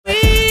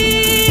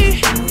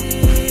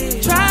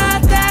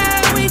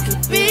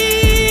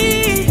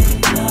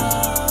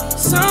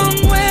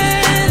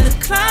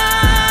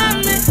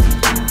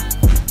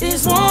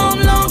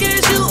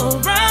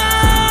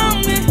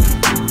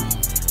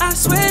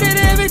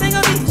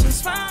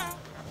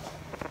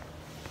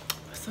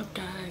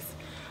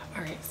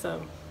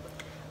So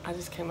I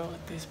just came up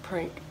with this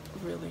prank,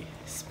 really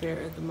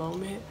spare at the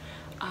moment.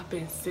 I've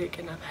been sick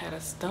and I've had a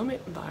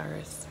stomach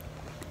virus.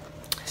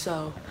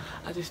 So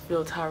I just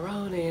filled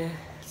Tyrone in.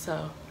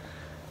 So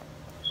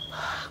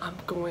I'm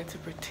going to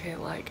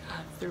pretend like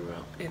I threw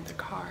up in the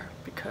car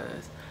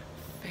because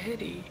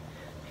Fetty,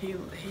 he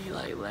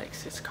like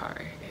likes his car.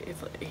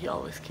 It's like he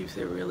always keeps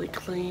it really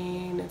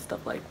clean and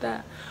stuff like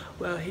that.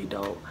 Well, he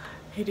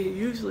didn't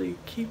usually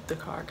keep the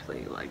car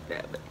clean like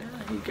that, but now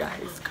he got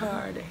his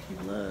car that he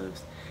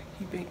loves.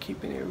 He been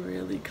keeping it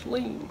really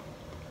clean.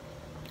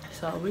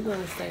 So we're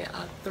gonna say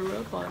I threw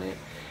up on it,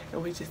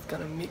 and we're just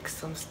gonna mix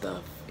some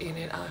stuff in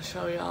it. I'll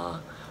show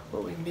y'all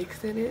what we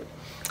mix in it,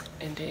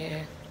 and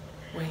then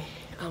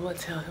I'm gonna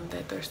tell him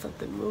that there's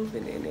something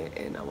moving in it,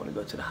 and I want to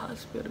go to the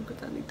hospital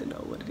because I need to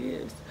know what it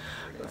is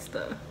and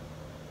stuff.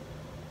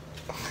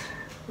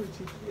 What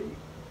you think?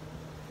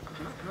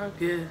 I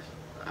guess.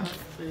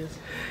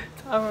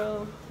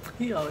 Tyrone,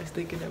 he always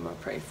thinking that my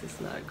pranks is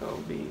not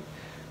gonna be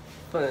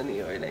funny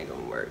or it ain't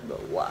gonna work,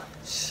 but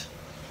watch.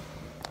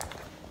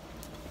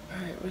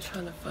 Alright, we're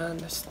trying to find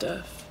the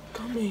stuff.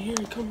 Come in here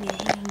and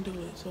do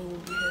it so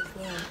we have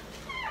fun.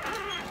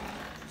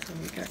 So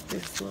we got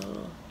this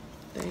little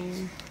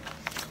thing.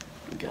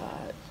 We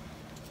got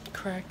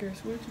crackers.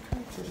 Where'd your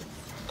crackers?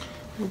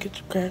 Let me get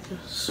your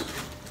crackers.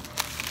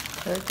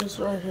 Crackers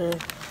right here.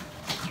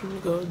 So we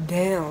go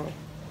down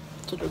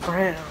to the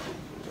ground.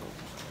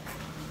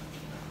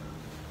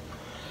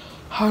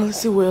 Alright, let's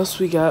see what else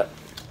we got.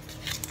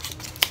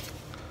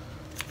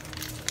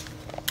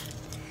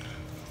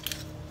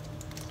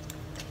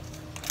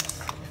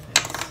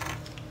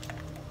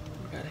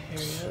 We gotta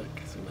hurry up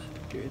because we might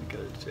be good to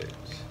go to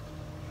church.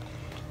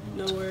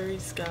 No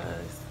worries,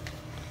 guys.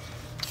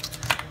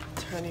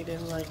 Tiny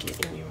didn't like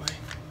it anyway.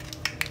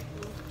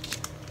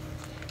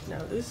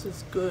 Now this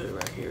is good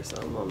right here,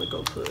 so I'm only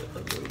gonna put a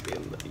little bit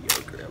of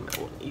yogurt. I might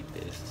want to eat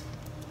this.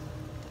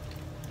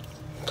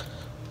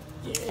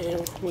 Yeah,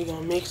 we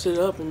gonna mix it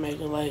up and make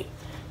it like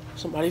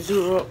somebody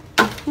threw up.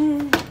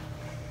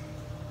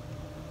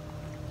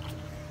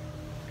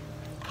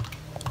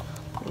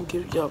 I'll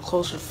give y'all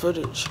closer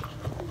footage.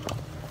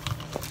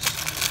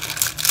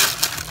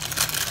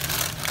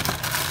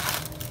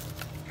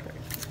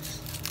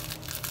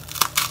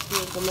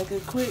 Yeah, gonna make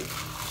it quick.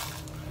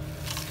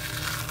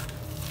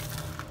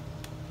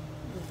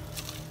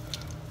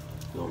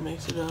 Gonna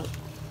mix it up.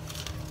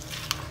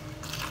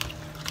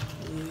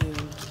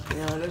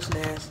 Yeah, that's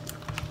nasty.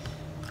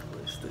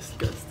 It's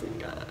disgusting,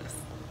 guys.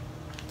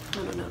 I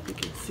don't know if you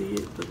can see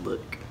it, but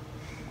look.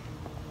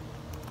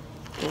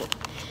 Yeah.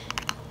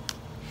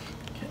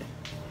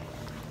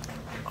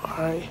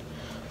 Alright,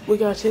 we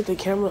gotta set the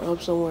camera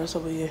up somewhere so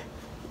we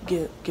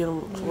get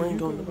him so we ain't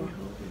going to go.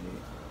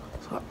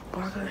 So,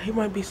 but he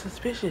might be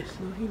suspicious.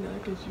 No, he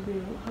not, because you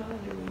didn't hide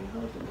it when you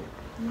holding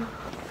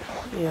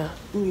it. Yeah,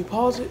 let me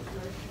pause it.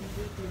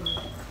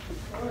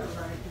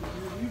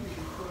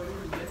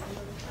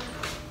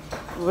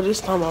 But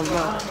this time I'm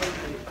not.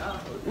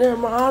 Never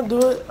mind, I'll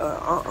do it.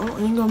 I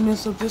ain't gonna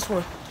mess up this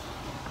one.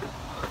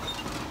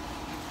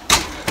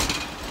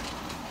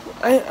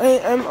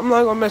 I'm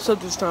not gonna mess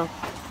up this time.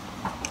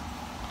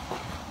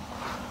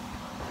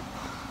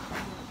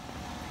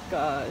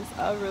 Guys,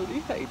 I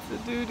really hate to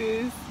do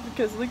this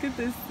because look at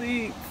this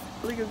seats.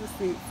 Look at the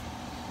seats.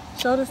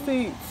 Show the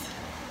seats.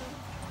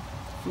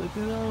 Flip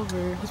it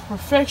over. It's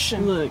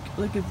perfection.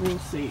 Look at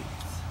those seats.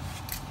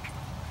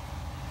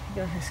 He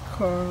got his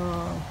car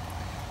all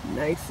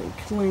nice and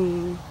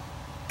clean.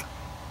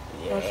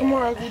 Yeah. Come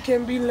on, we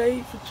can't be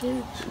late for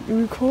church.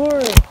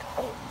 Record.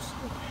 Oh,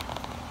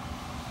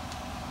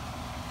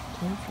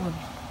 10:40.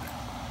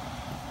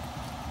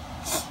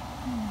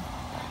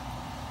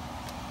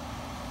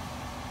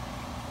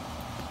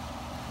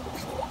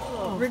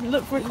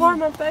 Look, record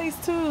my face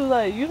too.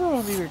 Like, you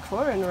don't be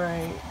recording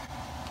right.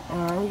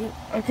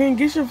 I can't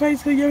get your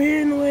face because your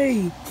hair in the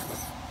way.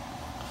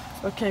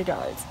 Okay,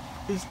 guys,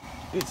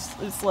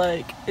 it's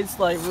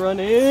like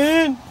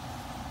running.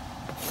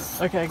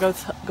 Okay, go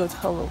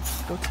tell him.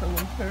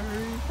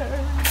 Hurry.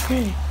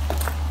 Okay.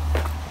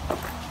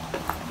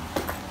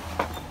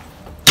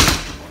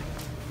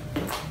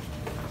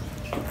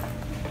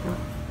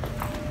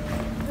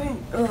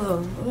 I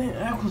think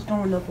Apple's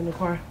throwing up in the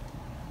car.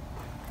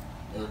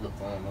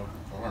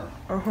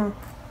 I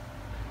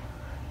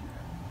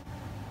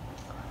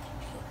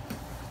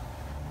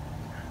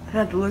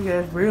had to look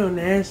at it real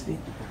nasty.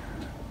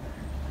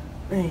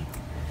 Hey,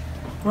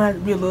 might have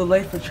to be a little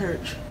late for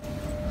church.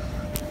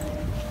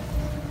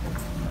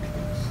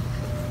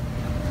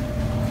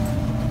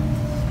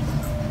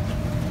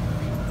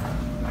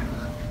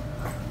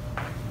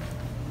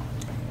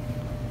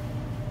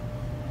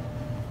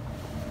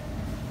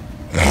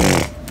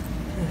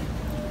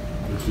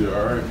 Is she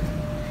alright?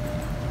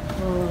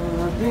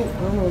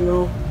 I don't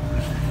know.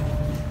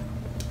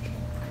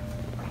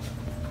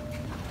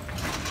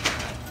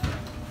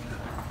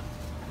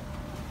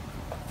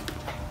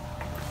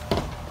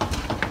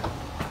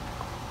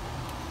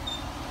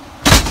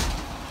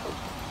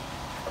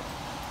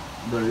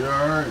 But you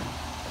alright?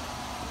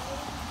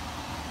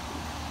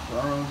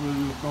 Tyrone said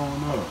you was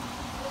throwing up.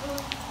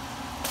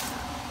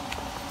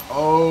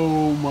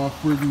 Oh my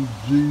freaking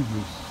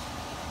Jesus.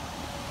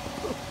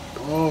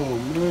 Oh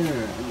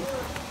man.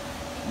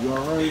 You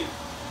alright?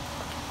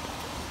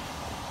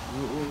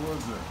 What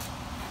was that?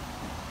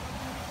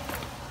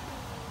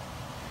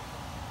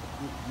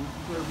 Get the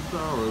paper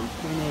towel.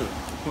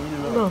 Clean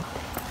it up. No.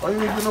 Why you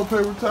didn't get no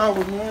paper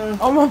towels, man?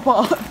 On my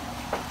fault. No,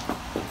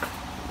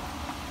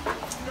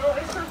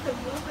 it's something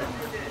moving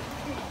with it.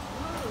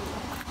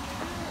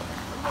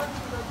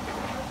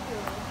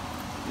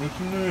 What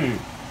you mean?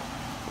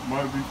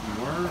 Might be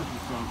some worms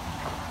or something.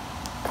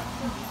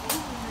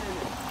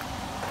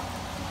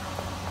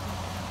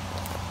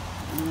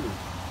 Yeah.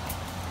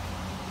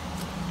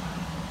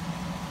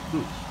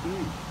 Look,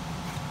 Steve.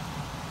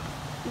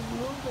 It's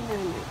moving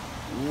in it.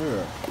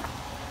 Yeah.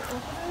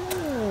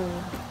 Oh.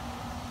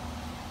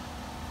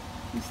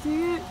 You see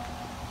it?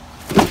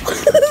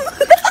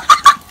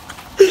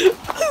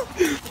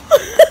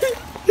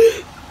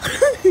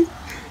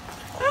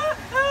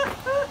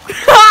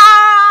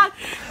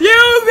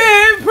 You've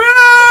been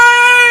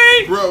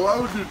pranked! Bro, why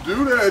would you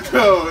do that,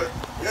 though?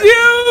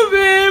 You've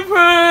been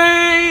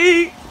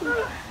pranked!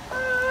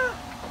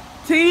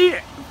 Team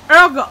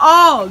Erica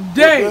all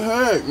day. What the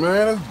heck,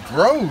 man? That's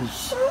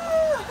gross.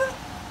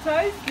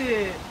 Taste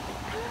it.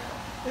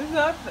 It's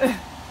nothing.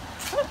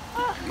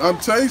 I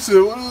taste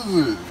it. What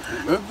is it?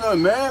 That's not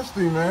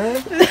nasty,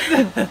 man.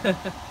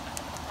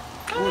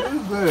 What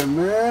is that,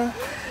 man?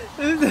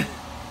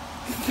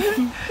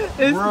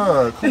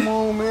 Bruh, come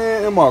on,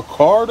 man. In my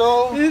car,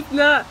 though? It's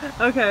not.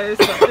 Okay,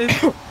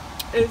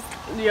 it's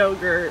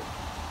yogurt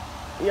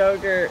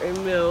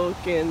and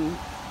milk and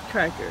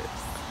crackers.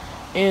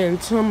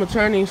 And some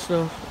attorney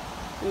stuff.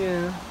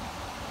 Yeah.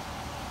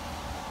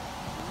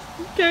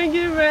 You can't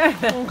get mad.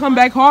 Gonna come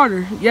back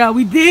harder. Yeah,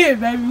 we did,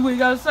 baby. What you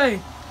gotta say?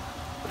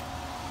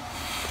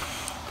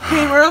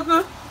 Team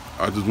Erica?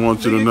 I just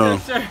want you to know.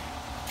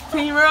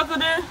 Team Erica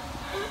then?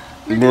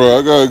 Bro,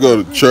 I gotta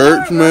go to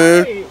church,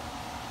 man. You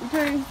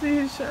can't even see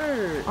his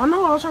shirt. I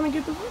know, I was trying to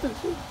get the footage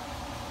too.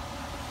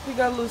 He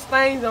got little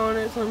stains on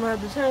it, so I'm gonna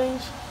have to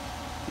change.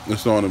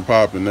 It's on and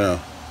popping now.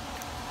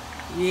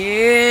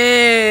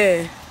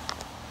 Yeah.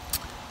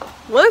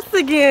 Once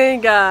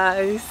again,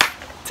 guys,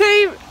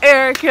 Team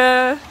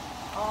Erica.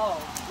 Oh,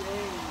 dang.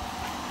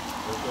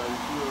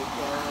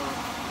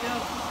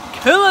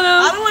 Killing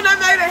them. I'm the one that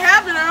made it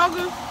happen,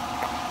 Erica.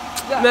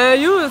 Man,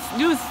 you was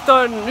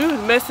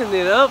messing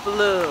it up a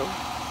little.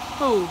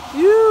 Who?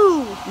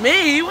 You.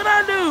 Me? What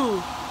I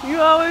do? You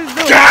always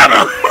do. Got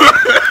him!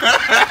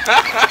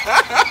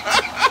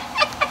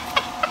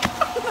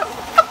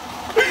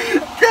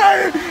 Got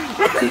it!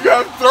 You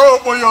gotta throw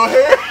up on your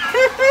head.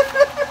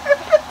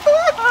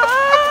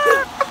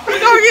 We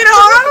gonna get it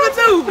on Erica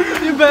too.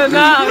 You better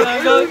not. We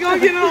gonna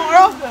get it on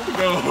Erica.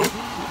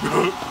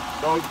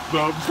 Don't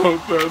touch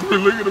me.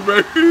 Look at the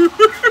back.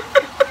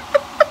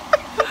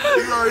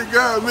 You already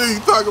got me. You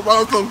talk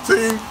about some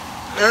Team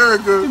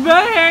Erica. You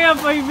better hurry up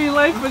before you be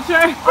late for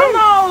church. Oh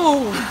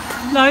no!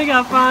 No, you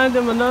gotta find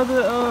them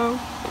another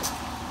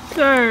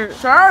shirt.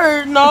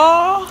 Shirt?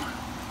 No.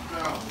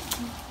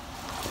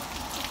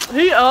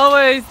 He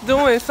always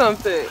doing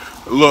something.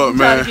 Look, Trying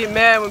man. to get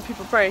mad when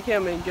people prank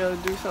him and go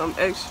do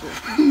something extra.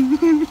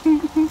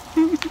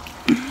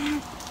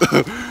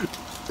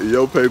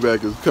 Your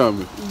payback is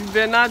coming. You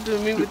better not do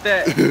me with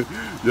that.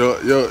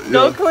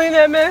 Go clean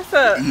that mess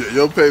up.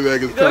 Your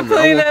payback is Go coming.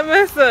 clean that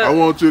mess up. I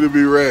want you to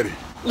be ready.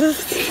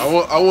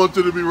 I want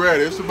you to be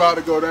ready. It's about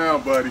to go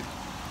down, buddy.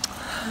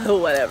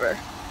 Whatever.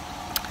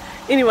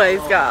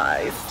 Anyways,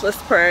 guys,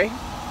 let's pray.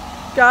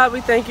 God,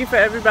 we thank you for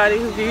everybody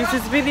who views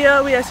this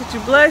video. We ask that you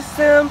bless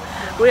them.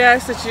 We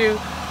ask that you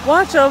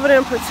watch over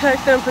them,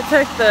 protect the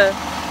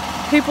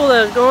people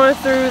that are going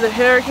through the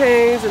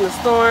hurricanes and the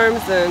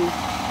storms and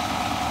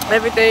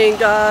everything,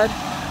 God.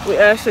 We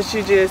ask that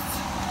you just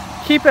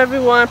keep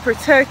everyone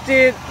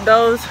protected,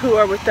 those who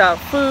are without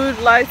food,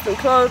 lights, and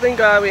clothing.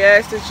 God, we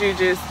ask that you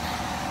just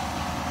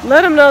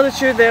let them know that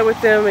you're there with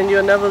them and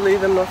you'll never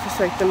leave them nor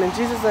forsake them. In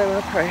Jesus' name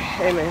I pray.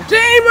 Amen.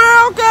 Team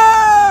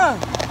Erica!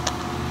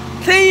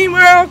 Team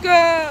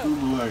Erica!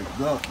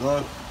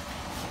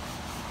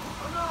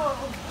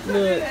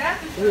 Look,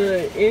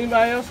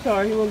 anybody else's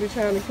car, he won't be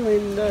trying to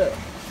clean it up.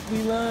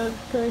 He loves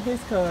cleaning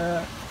his car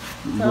out.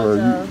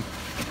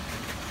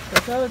 I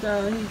told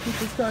y'all he keep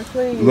his car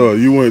clean. Look,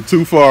 you went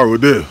too far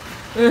with this.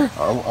 I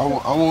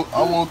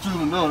want you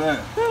to know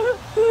that.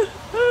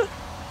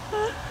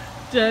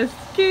 Just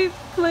keep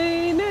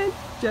cleaning.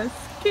 Just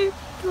keep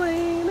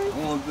cleaning.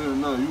 I want you to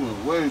know you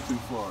went way too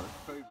far.